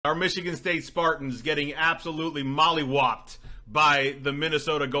Our Michigan State Spartans getting absolutely mollywopped by the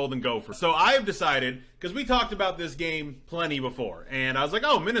Minnesota Golden Gophers. So I have decided, because we talked about this game plenty before, and I was like,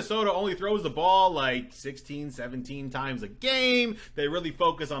 oh, Minnesota only throws the ball like 16, 17 times a game. They really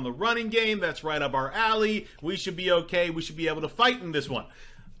focus on the running game. That's right up our alley. We should be okay. We should be able to fight in this one.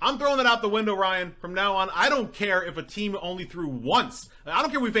 I'm throwing that out the window, Ryan. From now on, I don't care if a team only threw once. I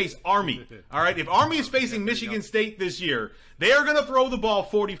don't care if we face Army. All right? If Army is facing Michigan State this year, they are going to throw the ball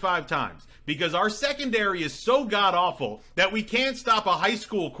 45 times because our secondary is so god-awful that we can't stop a high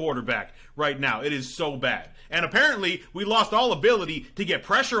school quarterback right now. It is so bad. And apparently, we lost all ability to get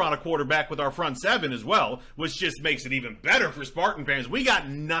pressure on a quarterback with our front seven as well, which just makes it even better for Spartan fans. We got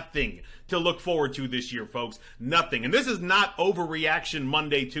nothing to look forward to this year, folks. Nothing. And this is not overreaction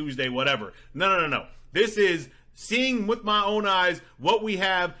Monday, Tuesday, whatever. No. This is seeing with my own eyes what we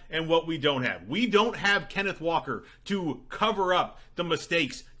have and what we don't have. We don't have Kenneth Walker to cover up the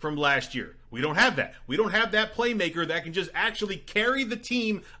mistakes from last year. We don't have that. We don't have that playmaker that can just actually carry the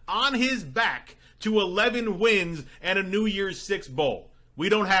team on his back to 11 wins and a New Year's Six bowl. We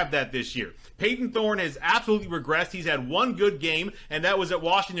don't have that this year. Peyton Thorne has absolutely regressed. He's had one good game, and that was at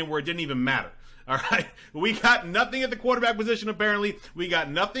Washington where it didn't even matter. All right, we got nothing at the quarterback position, apparently. We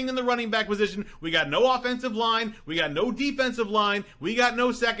got nothing in the running back position. We got no offensive line. We got no defensive line. We got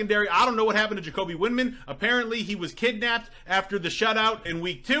no secondary. I don't know what happened to Jacoby Windman. Apparently, he was kidnapped after the shutout in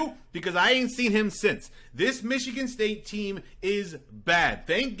week 2 because I ain't seen him since. This Michigan State team is bad.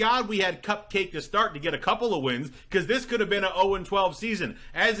 Thank God we had Cupcake to start to get a couple of wins because this could have been an 0-12 season.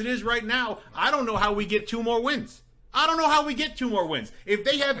 As it is right now, I don't know how we get 2 more wins. I don't know how we get 2 more wins. If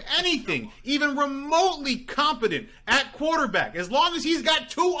they have anything even remotely competent at quarterback, as long as he's got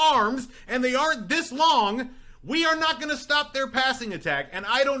 2 arms and they aren't this long, we are not going to stop their passing attack. And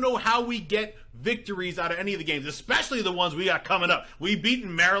I don't know how we get victories out of any of the games, especially the ones we got coming up. We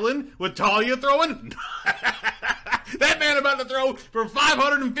beaten Maryland with Talia throwing. That man about to throw for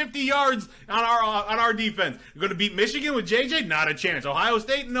 550 yards on our defense. We're going to beat Michigan with JJ? Not a chance. Ohio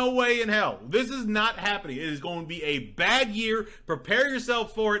State? No way in hell. This is not happening. It is going to be a bad year. Prepare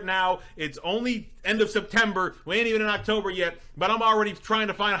yourself for it now. It's only end of September. We ain't even in October yet, but I'm already trying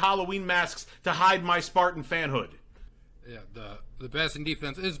to find Halloween masks to hide my Spartan fanhood. Yeah, the Bassin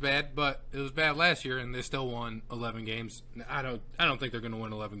defense is bad, but it was bad last year, and they still won 11 games. I don't think they're going to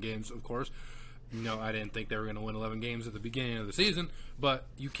win 11 games, of course. No, I didn't think they were going to win 11 games at the beginning of the season, but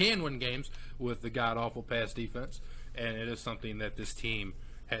you can win games with the god-awful pass defense, and it is something that this team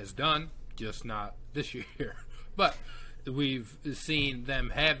has done, just not this year. But we've seen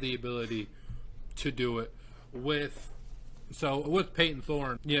them have the ability to do it with Peyton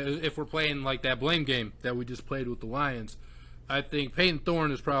Thorne. Yeah, if we're playing like that blame game that we just played with the Lions, I think Peyton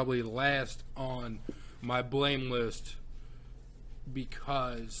Thorne is probably last on my blame list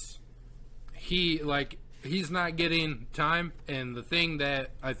because he's not getting time, and the thing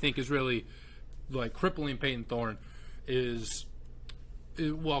that I think is really like crippling Peyton Thorne is,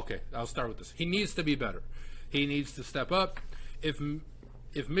 well, okay, I'll start with this. He needs to be better. He needs to step up.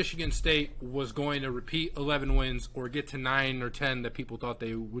 If Michigan State was going to repeat 11 wins or get to 9 or 10 that people thought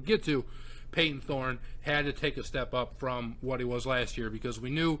they would get to, Peyton Thorne had to take a step up from what he was last year because we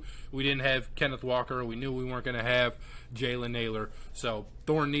knew we didn't have Kenneth Walker. We knew we weren't going to have Jalen Naylor. So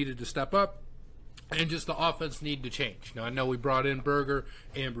Thorne needed to step up. And just the offense needed to change. Now, I know we brought in Berger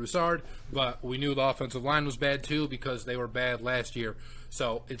and Broussard, but we knew the offensive line was bad too because they were bad last year.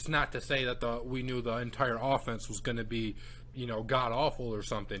 So it's not to say that we knew the entire offense was going to be, god-awful or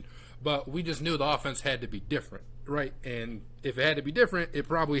something. But we just knew the offense had to be different, right? And if it had to be different, it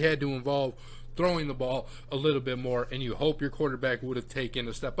probably had to involve throwing the ball a little bit more, and you hope your quarterback would have taken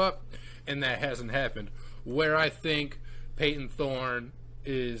a step up, and that hasn't happened. Where I think Peyton Thorne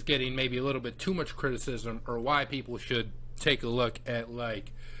is getting maybe a little bit too much criticism, or why people should take a look at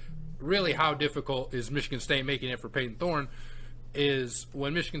really how difficult is Michigan State making it for Peyton Thorne, is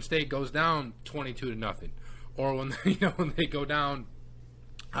when Michigan State goes down 22-0, or when when they go down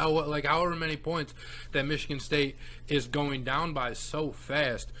however many points that Michigan State is going down by so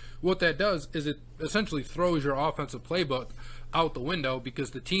fast. What that does is it essentially throws your offensive playbook out the window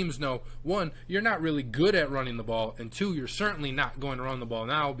because the teams know, 1, you're not really good at running the ball, and 2, you're certainly not going to run the ball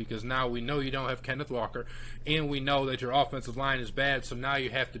now because now we know you don't have Kenneth Walker, and we know that your offensive line is bad, so now you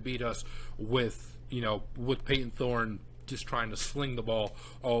have to beat us with Peyton Thorne just trying to sling the ball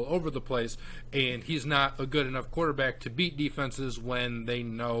all over the place, and he's not a good enough quarterback to beat defenses when they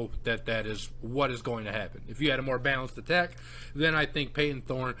know that is what is going to happen. If you had a more balanced attack, then I think Peyton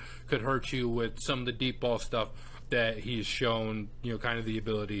Thorne could hurt you with some of the deep ball stuff that he's shown, kind of the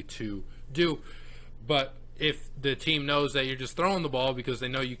ability to do. But if the team knows that you're just throwing the ball because they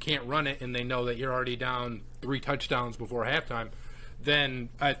know you can't run it and they know that you're already down 3 touchdowns before halftime, then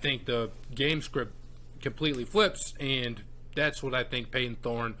I think the game script completely flips, and that's what I think Peyton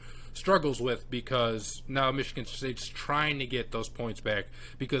Thorne struggles with, because now Michigan State's trying to get those points back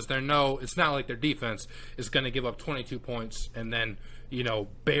because they know it's not like their defense is going to give up 22 points and then,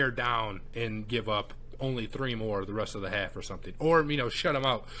 bear down and give up only 3 more the rest of the half or something, or shut them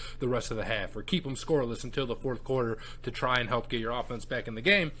out the rest of the half, or keep them scoreless until the fourth quarter to try and help get your offense back in the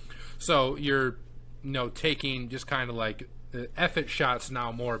game. So you're taking just kind of like effort shots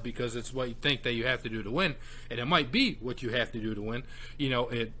now more because it's what you think that you have to do to win, and it might be what you have to do to win.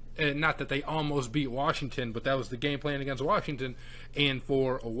 Not that they almost beat Washington, but that was the game plan against Washington. And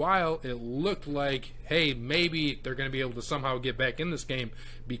for a while, it looked like, hey, maybe they're going to be able to somehow get back in this game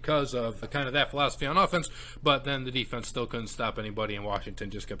because of kind of that philosophy on offense. But then the defense still couldn't stop anybody, and Washington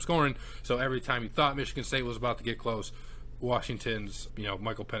just kept scoring. So every time you thought Michigan State was about to get close, Washington's,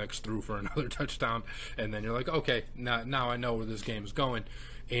 Michael Penix threw for another touchdown. And then you're like, okay, now I know where this game is going.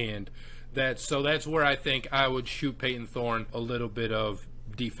 And that's where I think I would shoot Peyton Thorne a little bit of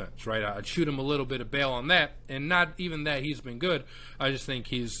defense, right? I'd shoot him a little bit of bail on that, and not even that he's been good. I just think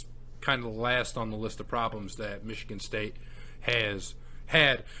he's kind of the last on the list of problems that Michigan State has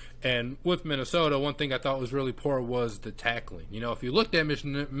had. And with Minnesota, one thing I thought was really poor was the tackling. If you looked at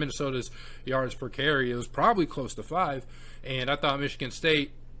Minnesota's yards per carry, it was probably close to 5, and I thought Michigan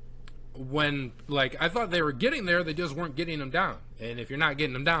State, I thought they were getting there, they just weren't getting them down. And if you're not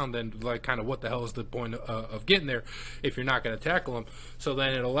getting them down, then kind of what the hell is the point of getting there if you're not going to tackle them? So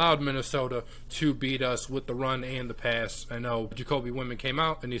then it allowed Minnesota to beat us with the run and the pass. I know Jacoby Windman came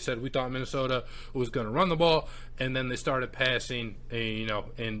out and he said we thought Minnesota was going to run the ball, and then they started passing,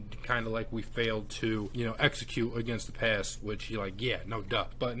 and kind of we failed to execute against the pass, which you're like, yeah, no duh.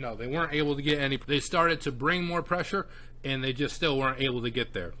 But no, they weren't able to get any. They started to bring more pressure, and they just still weren't able to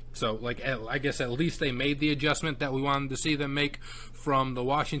get there. So, I guess at least they made the adjustment that we wanted to see them make from the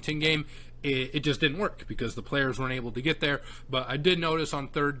Washington game. It just didn't work because the players weren't able to get there. But I did notice on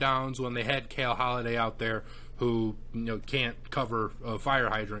third downs when they had Cale Holiday out there, who can't cover a fire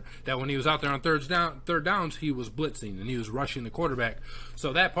hydrant, that when he was out there on third downs, he was blitzing and he was rushing the quarterback.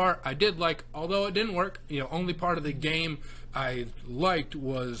 So that part I did like, although it didn't work. Only part of the game I liked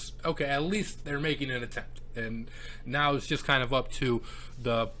was, okay, at least they're making an attempt. And now it's just kind of up to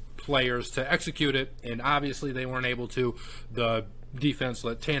the players to execute it, and obviously they weren't able to. The defense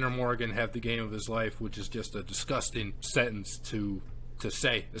let Tanner Morgan have the game of his life, which is just a disgusting sentence to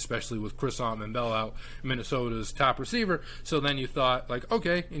say, especially with Chris Autman-Bell out, Minnesota's top receiver. So then you thought,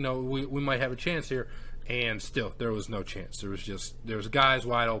 okay, we might have a chance here, and still there was no chance. There was guys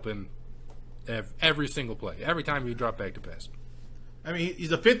wide open every single play, every time you drop back to pass. I mean,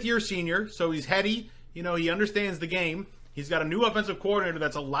 he's a 5th-year senior, so he's heady. He understands the game. He's got a new offensive coordinator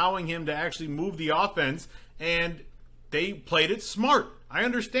that's allowing him to actually move the offense, and they played it smart. I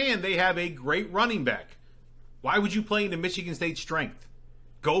understand they have a great running back. Why would you play into Michigan State's strength?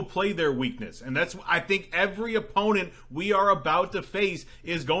 Go play their weakness. And that's, I think, every opponent we are about to face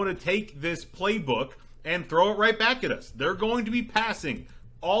is going to take this playbook and throw it right back at us. They're going to be passing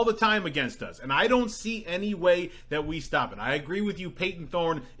all the time against us, and I don't see any way that we stop it. I agree with you. Peyton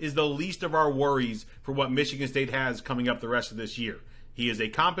Thorne is the least of our worries for what Michigan State has coming up the rest of this year. He is a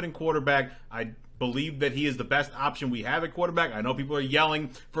competent quarterback. I believe that he is the best option we have at quarterback. I know people are yelling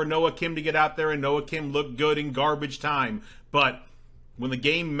for Noah Kim to get out there, and Noah Kim looked good in garbage time, but when the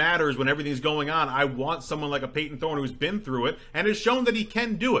game matters, when everything's going on, I want someone like a Peyton Thorne who's been through it and has shown that he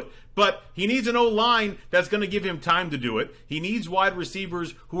can do it. But he needs an O-line that's going to give him time to do it. He needs wide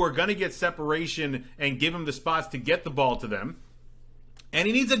receivers who are going to get separation and give him the spots to get the ball to them. And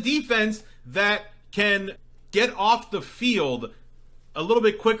he needs a defense that can get off the field a little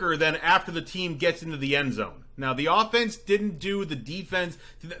bit quicker than after the team gets into the end zone. Now, the offense didn't do the defense.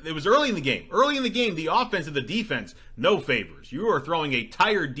 It was early in the game. Early in the game, the offense and the defense, no favors. You were throwing a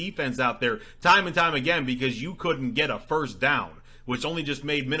tired defense out there time and time again because you couldn't get a first down, which only just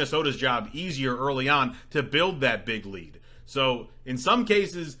made Minnesota's job easier early on to build that big lead. So, in some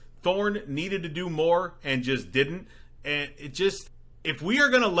cases, Thorne needed to do more and just didn't. And it just... If we are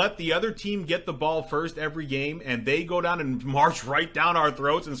going to let the other team get the ball first every game and they go down and march right down our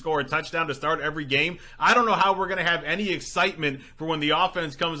throats and score a touchdown to start every game, I don't know how we're going to have any excitement for when the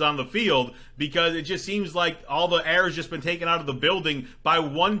offense comes on the field, because it just seems like all the air has just been taken out of the building by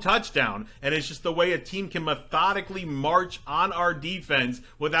one touchdown, and it's just the way a team can methodically march on our defense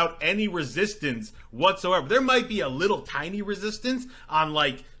without any resistance whatsoever. There might be a little tiny resistance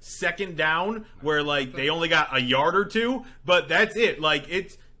on second down where they only got a yard or two, but that's it.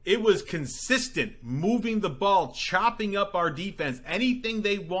 it was consistent, moving the ball, chopping up our defense. Anything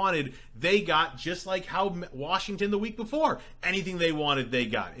they wanted, they got, just like how Washington the week before. Anything they wanted, they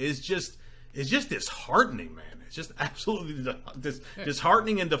got. It's just disheartening, man. It's just absolutely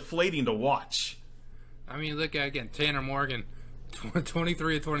disheartening and deflating to watch. I mean, look at, again, Tanner Morgan,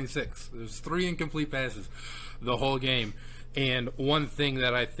 23 of 26. There's 3 incomplete passes the whole game. And one thing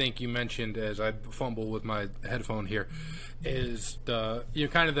that I think you mentioned as I fumble with my headphone here is the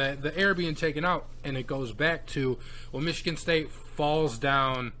air being taken out, and it goes back to when Michigan State falls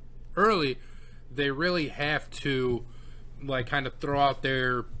down early, they really have to kind of throw out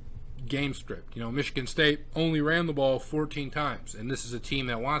their game script. Michigan State only ran the ball 14 times, and this is a team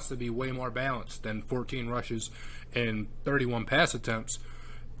that wants to be way more balanced than 14 rushes and 31 pass attempts.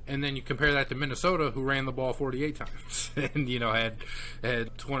 And then you compare that to Minnesota, who ran the ball 48 times and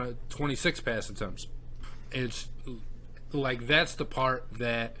had 26 pass attempts. It's that's the part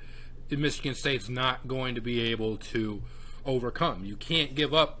that Michigan State's not going to be able to overcome. You can't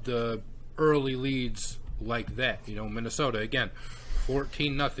give up the early leads like that. Minnesota, again,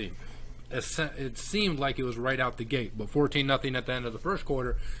 14-0. It seemed like it was right out the gate, but 14-0 at the end of the first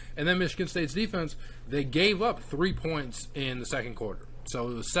quarter. And then Michigan State's defense, they gave up 3 points in the second quarter. So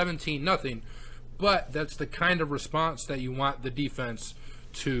it was 17-0, but that's the kind of response that you want the defense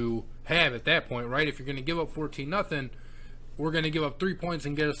to have at that point, right? If you're going to give up 14-0, we're going to give up 3 points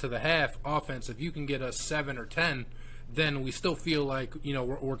and get us to the half. Offense, if you can get us 7 or 10, then we still feel like,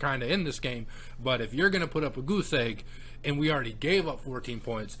 we're kind of in this game. But if you're going to put up a goose egg and we already gave up 14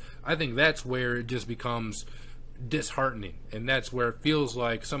 points, I think that's where it just becomes disheartening. And that's where it feels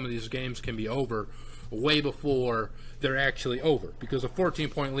like some of these games can be over way before they're actually over, because a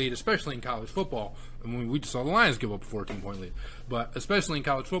 14-point lead, especially in college football, I mean, we just saw the Lions give up a 14-point lead, but especially in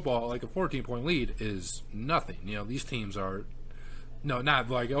college football, a 14-point lead is nothing. These teams are, not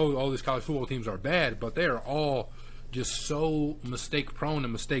all these college football teams are bad, but they are all just so mistake-prone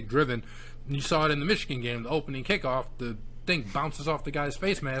and mistake-driven. You saw it in the Michigan game, the opening kickoff, the thing bounces off the guy's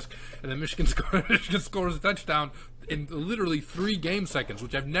face mask, and then Michigan scores a touchdown in literally 3 game seconds,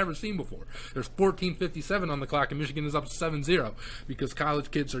 which I've never seen before. There's 14:57 on the clock, and Michigan is up 7-0 because college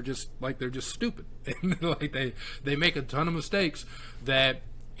kids are just they're just stupid, and they make a ton of mistakes that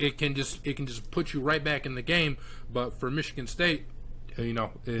it can just put you right back in the game. But for Michigan State,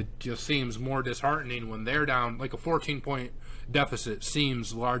 it just seems more disheartening when they're down. A 14-point deficit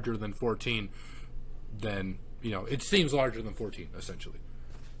seems larger than 14. It seems larger than 14 essentially.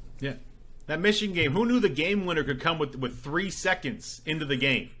 Yeah. That Michigan game, who knew the game winner could come with 3 seconds into the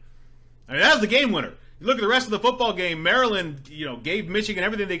game? I mean, that was the game winner. You look at the rest of the football game, Maryland, gave Michigan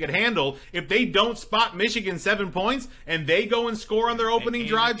everything they could handle. If they don't spot Michigan 7 points and they go and score on their opening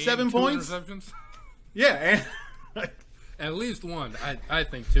drive 7 points. Interceptions? Yeah. At least one, I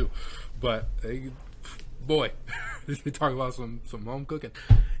think, too. But, boy, we talk about some home cooking.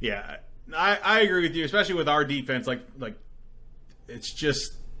 Yeah, I agree with you, especially with our defense. It's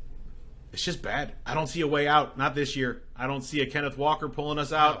just bad. I don't see a way out. Not this year. I don't see a Kenneth Walker pulling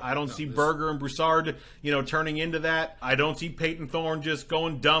us out. I don't see Berger and Broussard, turning into that. I don't see Peyton Thorne just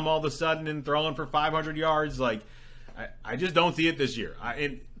going dumb all of a sudden and throwing for 500 yards. I just don't see it this year.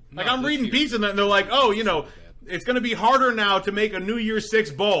 I'm reading pieces and they're like, oh, it's going to be harder now to make a New Year's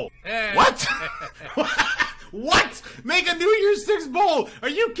Six bowl. What? What? Make a New Year's Six bowl? Are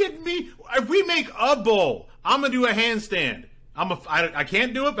you kidding me? If we make a bowl, I'm going to do a handstand. I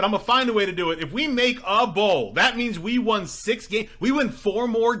can't do it, but I'm going to find a way to do it. If we make a bowl, that means we won 6 games. We win 4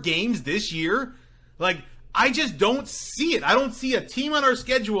 more games this year. I just don't see it. I don't see a team on our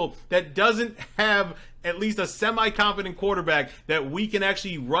schedule that doesn't have at least a semi-competent quarterback that we can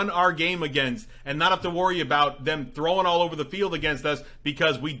actually run our game against and not have to worry about them throwing all over the field against us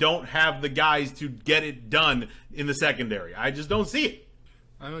because we don't have the guys to get it done in the secondary. I just don't see it.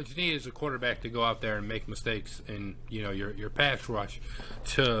 I mean, what you need is a quarterback to go out there and make mistakes in your pass rush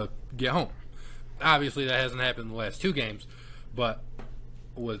to get home. Obviously, that hasn't happened in the last 2 games, but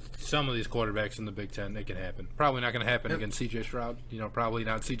with some of these quarterbacks in the Big Ten, it can happen. Probably not going to happen against C.J. Stroud. Probably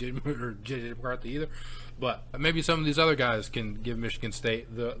not C.J. or J.J. McCarthy either. But maybe some of these other guys can give Michigan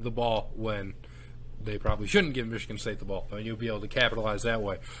State the ball when they probably shouldn't give Michigan State the ball. I mean, you'll be able to capitalize that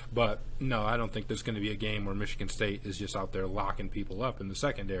way. But, no, I don't think there's going to be a game where Michigan State is just out there locking people up in the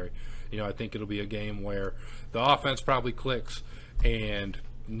secondary. I think it'll be a game where the offense probably clicks, and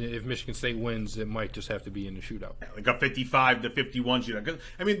if Michigan State wins, it might just have to be in the shootout. Like a 55-51 shootout.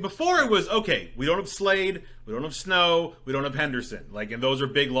 I mean, before it was, okay, we don't have Slade, we don't have Snow, we don't have Henderson. And those are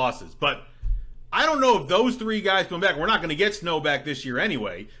big losses. But I don't know if those 3 guys come back. We're not going to get Snow back this year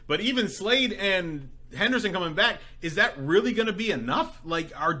anyway. But even Slade and Henderson coming back, is that really going to be enough?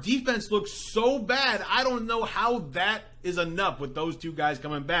 Like, our defense looks so bad. I don't know how that is enough with those two guys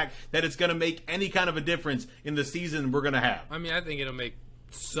coming back that it's going to make any kind of a difference in the season we're going to have. I mean, I think it'll make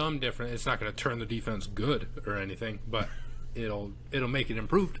some difference. It's not going to turn the defense good or anything, but it'll make it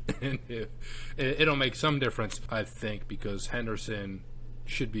improved. And it'll make some difference, I think, because Henderson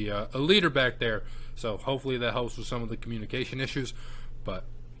should be a leader back there. So hopefully that helps with some of the communication issues. But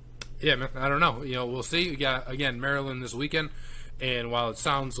yeah, man, I don't know. We'll see. We got, again, Maryland this weekend. And while it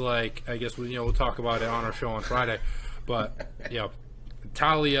sounds like, I guess we'll talk about it on our show on Friday, but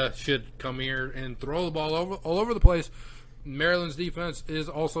Talia should come here and throw the ball all over the place. Maryland's defense is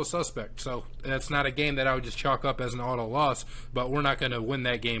also suspect, so that's not a game that I would just chalk up as an auto loss, but we're not going to win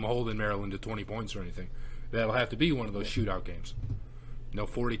that game holding Maryland to 20 points or anything. That'll have to be one of those shootout games.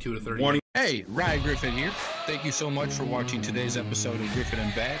 42-30. Hey, Ryan Griffin here. Thank you so much for watching today's episode of Griffin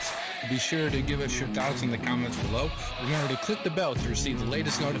and Bass. Be sure to give us your thoughts in the comments below. Remember to click the bell to receive the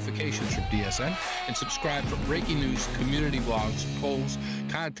latest notifications from DSN and subscribe for breaking news, community blogs, polls,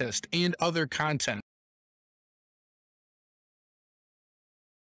 contests, and other content.